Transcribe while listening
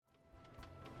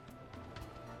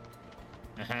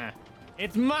Uh-huh.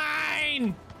 It's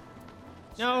mine!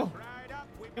 No.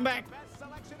 Come back.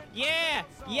 Yeah!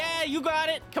 Yeah, you got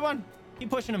it! Come on.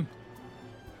 Keep pushing him.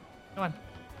 Come on.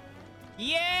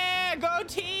 Yeah! Go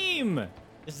team!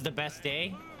 This is the best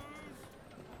day.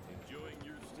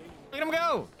 Look at him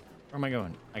go! Where am I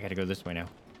going? I gotta go this way now.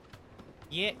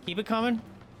 Yeah, keep it coming.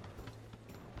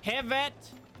 Have it!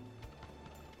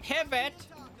 Have it!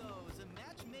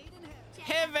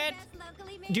 Have it!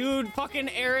 Dude, fucking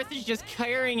Aerith is just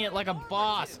carrying it like a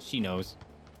boss. She knows.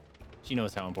 She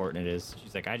knows how important it is.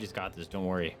 She's like, I just got this, don't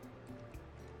worry.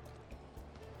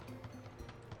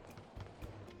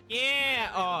 Yeah!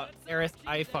 Oh, Aerith,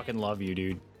 I fucking love you,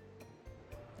 dude.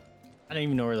 I don't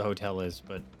even know where the hotel is,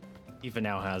 but Tifa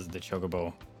now has the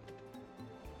Chocobo.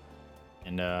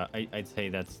 And I'd say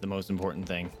that's the most important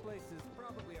thing.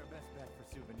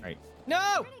 Alright.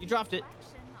 No! You dropped it.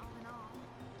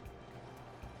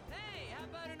 Hey, how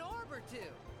about an orb or two?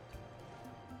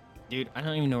 Dude, I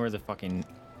don't even know where the fucking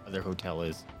other hotel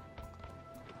is.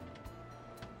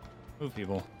 Move,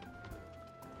 people.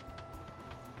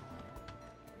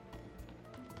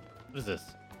 What is this?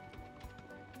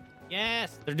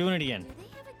 Yes! They're doing it again. Do they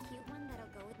have a cute one that'll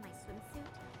go with my swimsuit?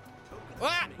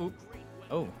 Ah! Oop.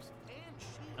 Oh.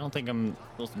 I don't think I'm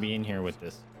supposed to be in here with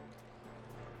this.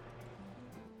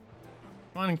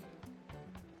 Come on.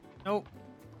 Nope.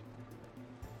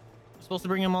 I'm supposed to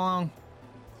bring him along.